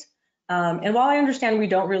post-holidays. And while I understand we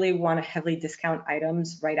don't really want to heavily discount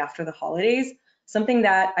items right after the holidays, something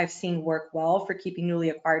that I've seen work well for keeping newly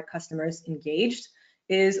acquired customers engaged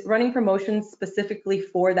is running promotions specifically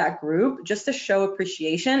for that group, just to show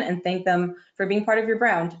appreciation and thank them for being part of your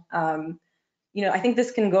brand. I think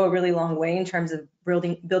this can go a really long way in terms of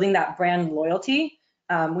building that brand loyalty.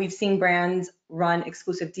 We've seen brands run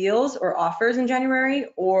exclusive deals or offers in January,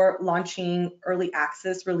 or launching early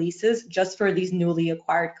access releases just for these newly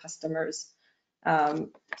acquired customers.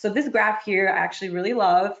 So this graph here I actually really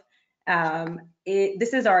love.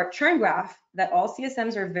 This is our churn graph that all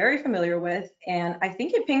CSMs are very familiar with, and I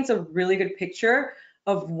think it paints a really good picture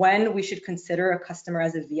of when we should consider a customer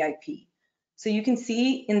as a VIP. So you can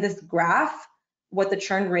see in this graph what the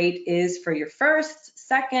churn rate is for your first,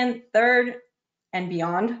 second, third, and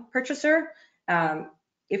beyond purchaser.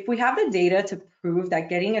 If we have the data to prove that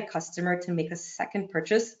getting a customer to make a second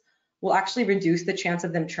purchase will actually reduce the chance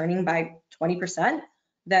of them churning by 20%,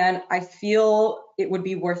 then I feel it would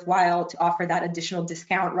be worthwhile to offer that additional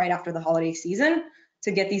discount right after the holiday season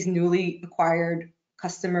to get these newly acquired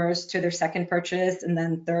customers to their second purchase, and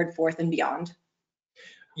then third, fourth, and beyond.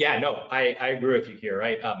 Yeah, no, I agree with you here,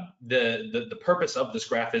 right? The purpose of this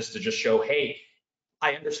graph is to just show, hey,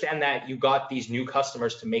 I understand that you got these new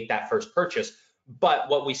customers to make that first purchase, but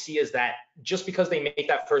what we see is that just because they make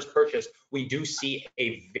that first purchase, we do see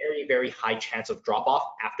a very, very high chance of drop off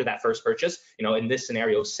after that first purchase. In this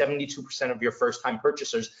scenario, 72% of your first time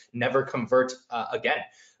purchasers never convert again.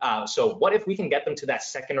 So what if we can get them to that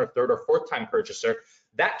second or third or fourth time purchaser?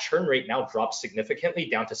 That churn rate now drops significantly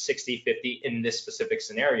down to 60, 50 in this specific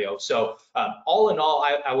scenario. So all in all,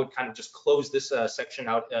 I would kind of just close this section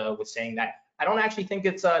out with saying that I don't actually think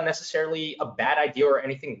it's necessarily a bad idea or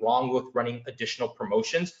anything wrong with running additional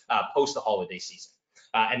promotions post the holiday season.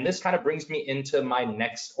 And this kind of brings me into my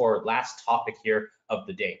next or last topic here of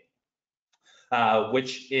the day,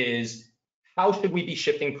 which is how should we be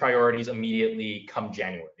shifting priorities immediately come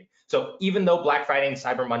January? So even though Black Friday and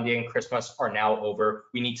Cyber Monday and Christmas are now over,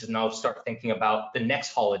 we need to now start thinking about the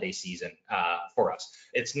next holiday season for us.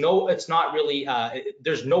 It's not really,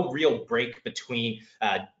 there's no real break between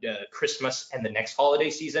Christmas and the next holiday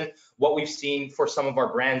season. What we've seen for some of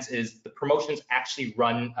our brands is the promotions actually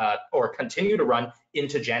run or continue to run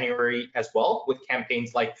into January as well, with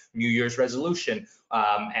campaigns like New Year's resolution,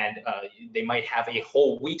 and they might have a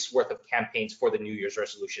whole week's worth of campaigns for the New Year's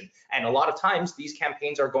resolution. And a lot of times these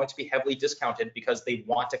campaigns are going to be heavily discounted because they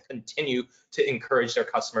want to continue to encourage their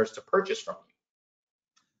customers to purchase from you.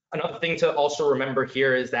 Another thing to also remember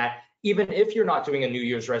here is that even if you're not doing a New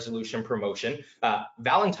Year's resolution promotion,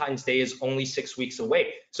 Valentine's Day is only 6 weeks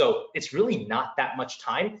away. So it's really not that much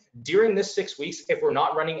time. During this 6 weeks, if we're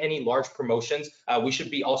not running any large promotions, we should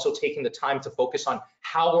be also taking the time to focus on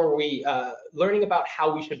how are we learning about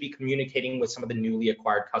how we should be communicating with some of the newly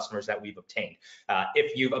acquired customers that we've obtained.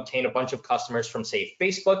 If you've obtained a bunch of customers from, say,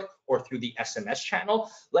 Facebook or through the SMS channel,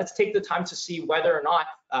 let's take the time to see whether or not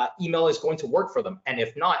email is going to work for them. And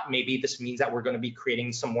if not, maybe this means that we're going to be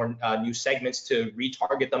creating some more new segments to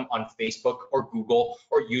retarget them on Facebook or Google,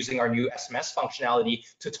 or using our new SMS functionality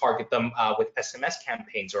to target them with SMS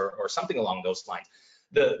campaigns or something along those lines.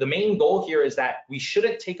 The main goal here is that we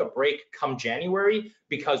shouldn't take a break come January,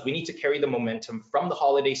 because we need to carry the momentum from the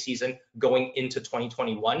holiday season going into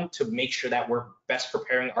 2021 to make sure that we're best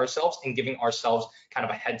preparing ourselves and giving ourselves kind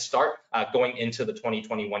of a head start going into the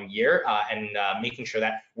 2021 year, and making sure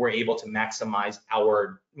that we're able to maximize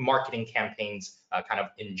our marketing campaigns kind of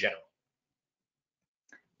in general.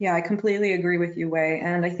 Yeah, I completely agree with you, Wei.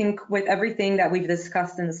 And I think with everything that we've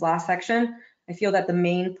discussed in this last section, I feel that the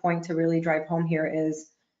main point to really drive home here is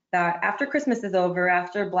that after Christmas is over,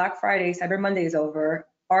 after Black Friday, Cyber Monday is over,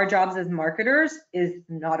 our jobs as marketers is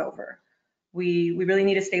not over. We really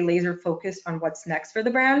need to stay laser focused on what's next for the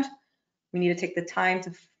brand. We need to take the time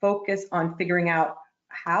to focus on figuring out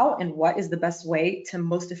how and what is the best way to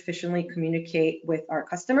most efficiently communicate with our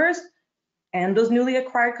customers and those newly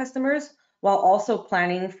acquired customers, while also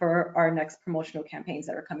planning for our next promotional campaigns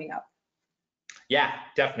that are coming up. Yeah,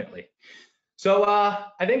 definitely. So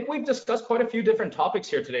I think we've discussed quite a few different topics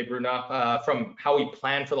here today, Bruna, from how we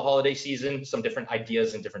plan for the holiday season, some different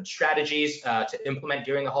ideas and different strategies to implement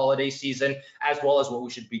during the holiday season, as well as what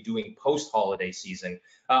we should be doing post-holiday season.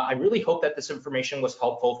 I really hope that this information was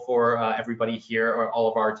helpful for everybody here or all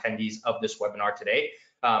of our attendees of this webinar today.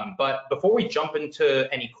 But before we jump into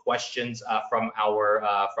any questions from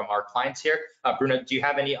our clients here, Bruna, do you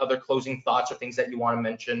have any other closing thoughts or things that you want to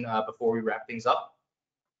mention before we wrap things up?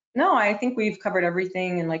 No, I think we've covered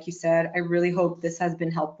everything. And like you said, I really hope this has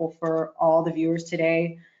been helpful for all the viewers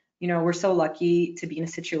today. You know, we're so lucky to be in a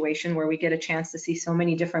situation where we get a chance to see so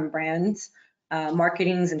many different brands,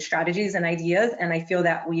 marketings and strategies and ideas. And I feel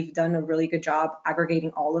that we've done a really good job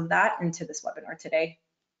aggregating all of that into this webinar today.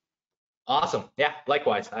 Awesome. Yeah,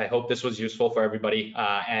 likewise. I hope this was useful for everybody.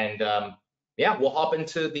 Yeah, we'll hop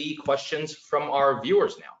into the questions from our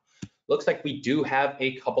viewers now. Looks like we do have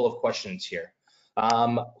a couple of questions here.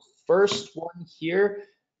 First one here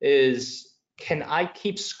is, can I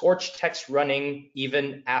keep Scorch text running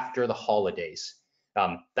even after the holidays?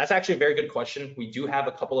 That's actually a very good question. We do have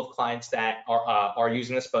a couple of clients that are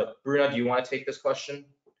using this, but Bruna, do you want to take this question?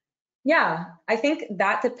 Yeah, I think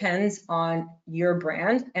that depends on your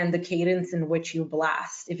brand and the cadence in which you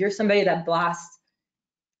blast. If you're somebody that blasts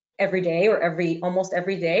every day or almost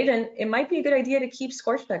every day, then it might be a good idea to keep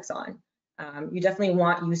Scorch text on. You definitely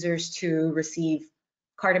want users to receive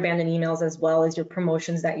cart abandon emails as well as your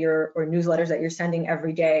promotions or newsletters that you're sending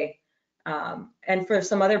every day. And for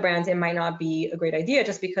some other brands, it might not be a great idea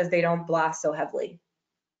just because they don't blast so heavily.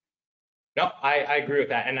 No, I agree with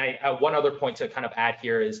that. And one other point to kind of add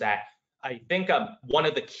here is that I think one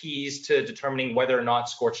of the keys to determining whether or not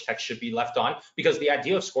Scorch text should be left on, because the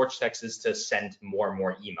idea of Scorch text is to send more and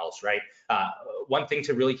more emails, right? One thing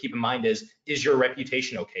to really keep in mind is your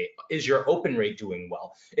reputation okay? Is your open rate doing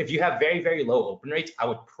well? If you have very, very low open rates, I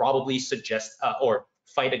would probably suggest or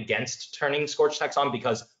fight against turning Scorch text on,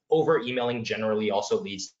 because over emailing generally also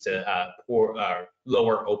leads to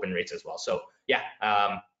lower open rates as well. So yeah,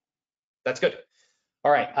 that's good.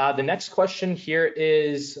 All right, the next question here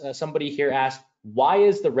is somebody here asked, why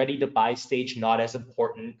is the ready to buy stage not as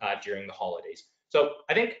important during the holidays? So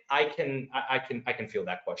I think I can feel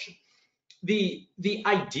that question. The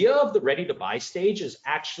idea of the ready to buy stage is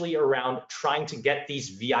actually around trying to get these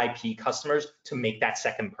VIP customers to make that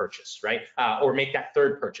second purchase, right? Or make that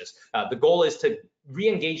third purchase. The goal is to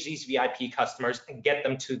re-engage these VIP customers and get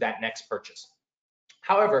them to that next purchase.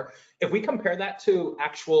 However, if we compare that to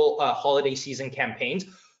actual holiday season campaigns,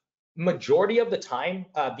 majority of the time,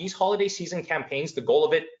 these holiday season campaigns, the goal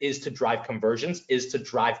of it is to drive conversions, is to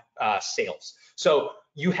drive sales. So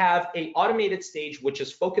you have an automated stage which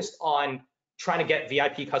is focused on trying to get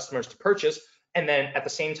VIP customers to purchase. And then at the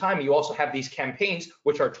same time, you also have these campaigns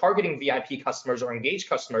which are targeting VIP customers or engaged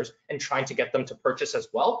customers and trying to get them to purchase as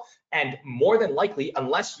well. And more than likely,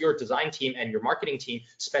 unless your design team and your marketing team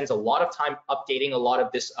spends a lot of time updating a lot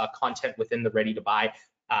of this content within the ready to buy,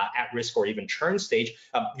 at risk, or even churn stage,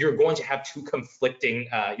 you're going to have two conflicting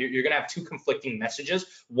messages.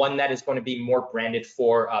 One that is going to be more branded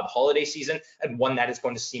for the holiday season, and one that is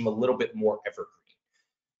going to seem a little bit more evergreen.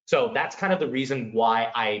 So that's kind of the reason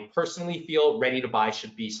why I personally feel ready to buy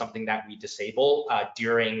should be something that we disable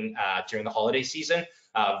during the holiday season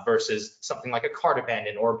versus something like a cart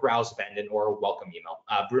abandon or a browse abandon or a welcome email.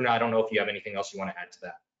 Bruna, I don't know if you have anything else you want to add to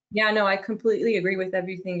that. Yeah, no, I completely agree with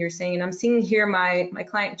everything you're saying. And I'm seeing here my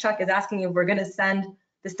client Chuck is asking if we're going to send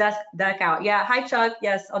this deck out. Yeah, hi Chuck.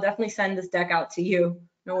 Yes, I'll definitely send this deck out to you.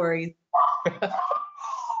 No worries.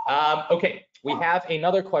 Okay, we have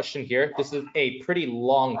another question here. This is a pretty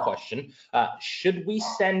long question. Should we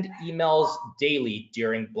send emails daily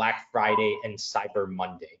during Black Friday and Cyber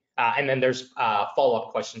Monday? And then there's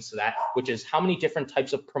follow-up questions to that, which is how many different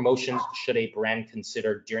types of promotions should a brand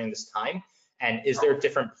consider during this time? And is there a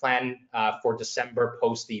different plan for December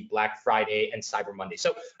post the Black Friday and Cyber Monday?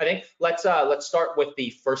 So I think let's start with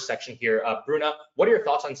the first section here. Bruna, what are your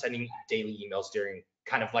thoughts on sending daily emails during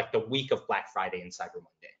kind of like the week of Black Friday and Cyber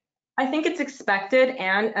Monday? I think it's expected,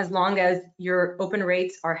 and as long as your open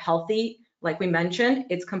rates are healthy, like we mentioned,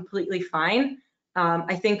 it's completely fine.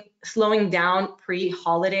 I think slowing down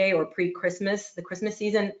pre-holiday or pre-Christmas, the Christmas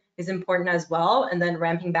season is important as well, and then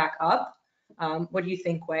ramping back up. What do you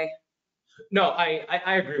think, Wei? No,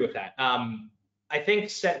 I agree with that. I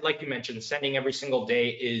think, like you mentioned, sending every single day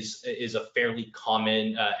is a fairly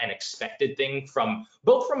common and expected thing from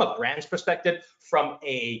both from a brand's perspective, from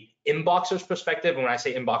a inboxer's perspective. And when I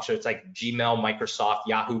say inboxer, it's like Gmail, Microsoft,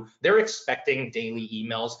 Yahoo. They're expecting daily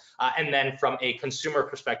emails. And then from a consumer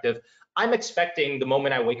perspective, I'm expecting the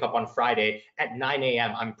moment I wake up on Friday at 9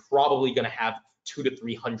 a.m., I'm probably going to have 200 to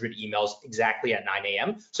 300 emails exactly at 9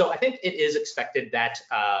 a.m. So I think it is expected that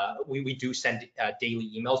we do send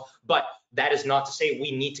daily emails, but that is not to say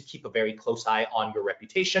we need to keep a very close eye on your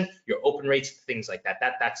reputation, your open rates, things like that.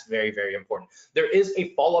 That's very, very important. There is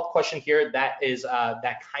a follow-up question here that is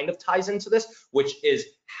that kind of ties into this, which is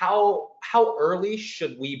how early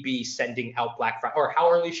should we be sending out Black Friday, or how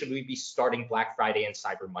early should we be starting Black Friday and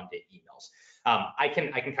Cyber Monday emails? I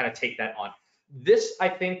can kind of take that on. This, I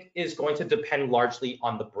think, is going to depend largely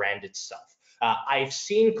on the brand itself. I've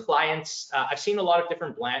seen clients, I've seen a lot of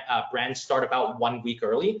different brands start about 1 week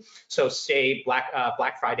early. So say Black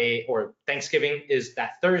Friday or Thanksgiving is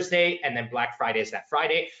that Thursday, and then Black Friday is that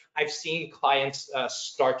Friday. I've seen clients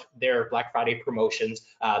start their Black Friday promotions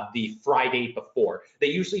the Friday before. They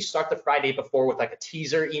usually start the Friday before with like a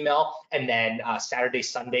teaser email, and then Saturday,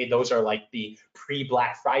 Sunday, those are like the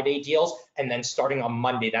pre-Black Friday deals. And then starting on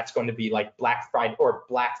Monday, that's going to be like Black Friday or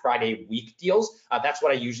Black Friday week deals. That's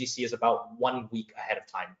what I usually see is about 1 week ahead of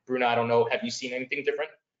time. Bruna, I don't know, have you seen anything different?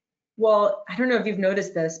 Well, I don't know if you've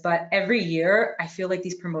noticed this, but every year I feel like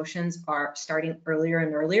these promotions are starting earlier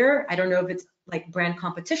and earlier. I don't know if it's like brand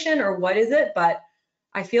competition or what is it, but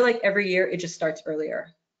I feel like every year it just starts earlier.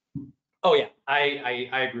 Oh yeah, I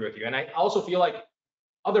agree with you. And I also feel like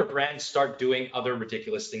other brands start doing other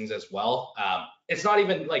ridiculous things as well. It's not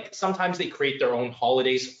even like sometimes they create their own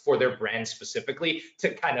holidays for their brand specifically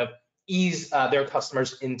to kind of ease their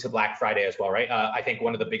customers into Black Friday as well, right? I think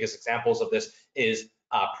one of the biggest examples of this is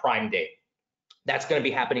Prime Day. That's going to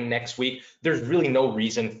be happening next week. There's really no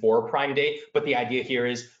reason for Prime Day, but the idea here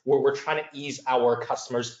is we're trying to ease our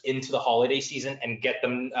customers into the holiday season and get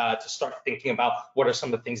them to start thinking about what are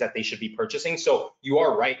some of the things that they should be purchasing. So you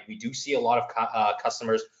are right. We do see a lot of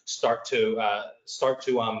customers start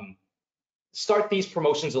these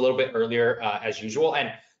promotions a little bit earlier as usual.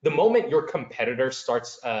 And the moment your competitor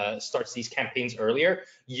starts these campaigns earlier,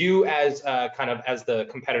 you as as the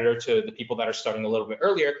competitor to the people that are starting a little bit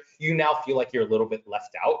earlier, you now feel like you're a little bit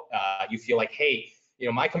left out. You feel like, hey, you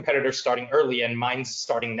know, my competitor's starting early and mine's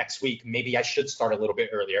starting next week. Maybe I should start a little bit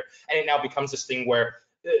earlier. And it now becomes this thing where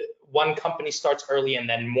one company starts early and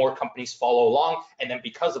then more companies follow along. And then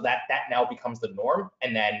because of that, that now becomes the norm.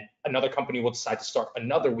 And then another company will decide to start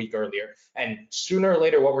another week earlier. And sooner or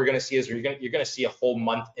later, what we're going to see is you're going to see a whole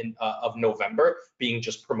month of November being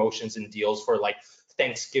just promotions and deals for like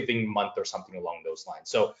Thanksgiving month or something along those lines.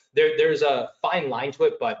 So there's a fine line to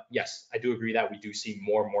it. But yes, I do agree that we do see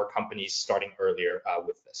more and more companies starting earlier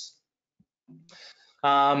with this.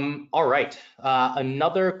 All right,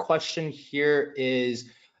 another question here is,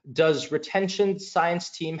 does retention science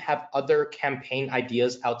team have other campaign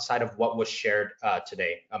ideas outside of what was shared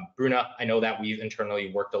today? Bruna, I know that we've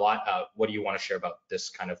internally worked a lot. What do you want to share about this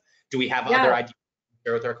kind of, do we have other ideas to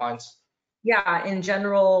share with our clients? Yeah, in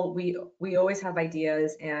general, we always have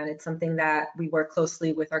ideas, and it's something that we work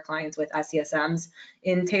closely with our clients with SCSMs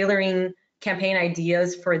in tailoring campaign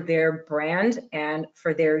ideas for their brand and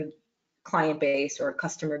for their client base or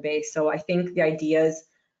customer base. So I think the ideas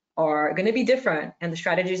are going to be different and the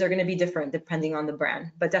strategies are going to be different depending on the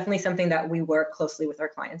brand, but definitely something that we work closely with our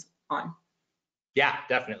clients on. Yeah,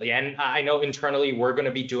 definitely. And I know internally we're going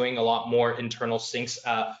to be doing a lot more internal syncs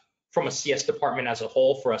from a CS department as a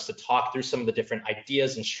whole for us to talk through some of the different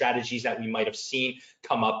ideas and strategies that we might have seen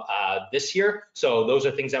come up this year. So those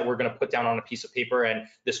are things that we're going to put down on a piece of paper, and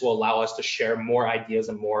this will allow us to share more ideas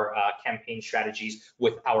and more campaign strategies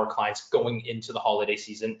with our clients going into the holiday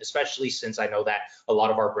season, especially since I know that a lot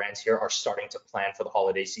of our brands here are starting to plan for the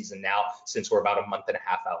holiday season now, since we're about a month and a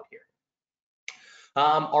half out here.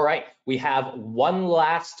 All right, we have one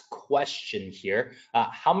last question here.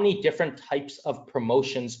 How many different types of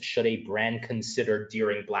promotions should a brand consider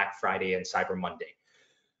during Black Friday and Cyber Monday?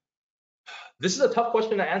 This is a tough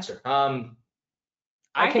question to answer.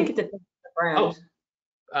 I think it depends on the brand.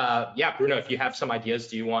 Yeah, Bruno, if you have some ideas,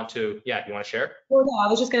 do you want to share? Well, no, I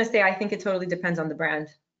was just going to say, I think it totally depends on the brand.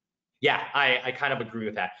 Yeah, I kind of agree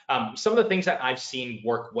with that. Some of the things that I've seen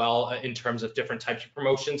work well in terms of different types of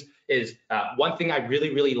promotions is one thing I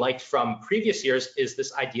really liked from previous years is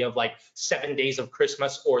this idea of like 7 days of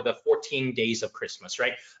Christmas or the 14 days of Christmas,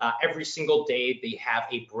 right? Every single day they have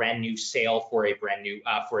a brand new sale for a brand new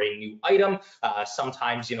for a new item.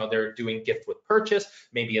 Sometimes, you know, they're doing gift with purchase.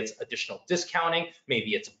 Maybe it's additional discounting.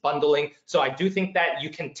 Maybe it's bundling. So I do think that you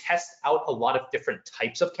can test out a lot of different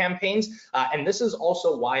types of campaigns. And this is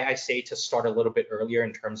also why I say to start a little bit earlier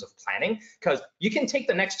in terms of planning, because you can take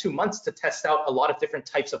the next 2 months to test out a lot of different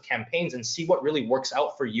types of campaigns and see what really works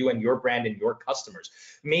out for you and your brand and your customers.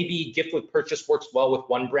 Maybe gift with purchase works well with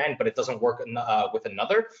one brand, but it doesn't work with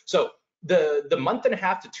another. So the month and a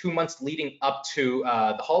half to 2 months leading up to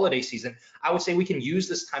the holiday season, I would say we can use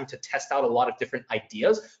this time to test out a lot of different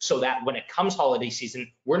ideas so that when it comes holiday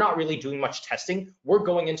season, we're not really doing much testing. We're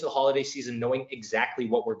going into the holiday season knowing exactly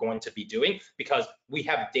what we're going to be doing because we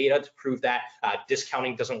have data to prove that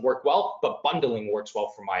discounting doesn't work well, but bundling works well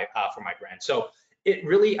for my brand. So it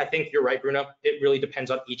really, I think you're right, Bruno. It really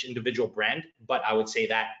depends on each individual brand, but I would say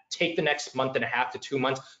that take the next month and a half to 2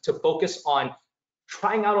 months to focus on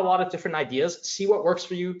trying out a lot of different ideas, see what works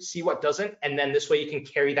for you, see what doesn't, and then this way you can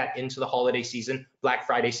carry that into the holiday season, Black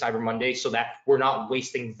Friday, Cyber Monday, so that we're not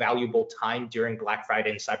wasting valuable time during Black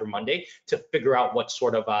Friday and Cyber Monday to figure out what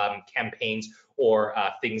sort of campaigns or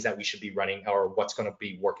things that we should be running or what's going to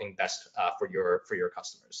be working best for your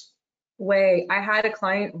customers. I had a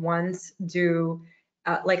client once do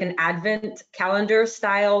like an advent calendar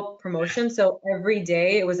style promotion. So every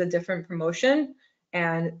day it was a different promotion.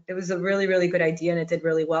 And it was a really good idea, and it did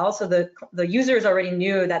really well. So the users already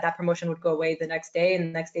knew that that promotion would go away the next day, and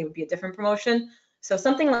the next day would be a different promotion. So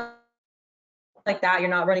something like that, you're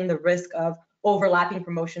not running the risk of overlapping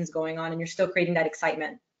promotions going on, and you're still creating that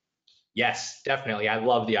excitement. Yes, definitely. I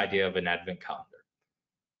love the idea of an advent calendar.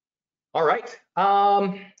 All right.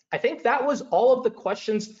 I think that was all of the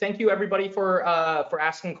questions. Thank you everybody for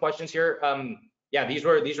asking questions here. Yeah, these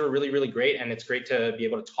were really great, and it's great to be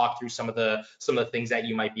able to talk through some of the things that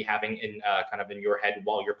you might be having in kind of in your head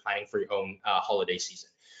while you're planning for your own holiday season.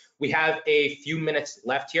 We have a few minutes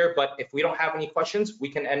left here, but if we don't have any questions, we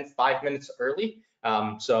can end 5 minutes early.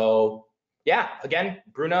 So yeah, again,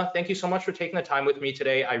 Bruna, thank you so much for taking the time with me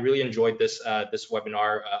today. I really enjoyed this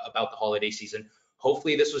webinar about the holiday season.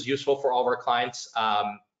 Hopefully this was useful for all of our clients.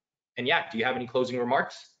 And yeah, do you have any closing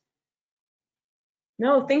remarks?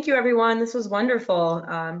 No, thank you, everyone. This was wonderful.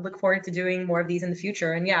 Look forward to doing more of these in the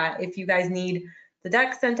future. And yeah, if you guys need the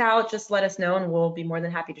deck sent out, just let us know and we'll be more than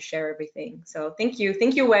happy to share everything. So thank you.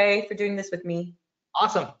 Thank you, Wei, for doing this with me.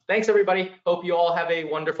 Awesome. Thanks, everybody. Hope you all have a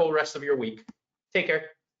wonderful rest of your week. Take care.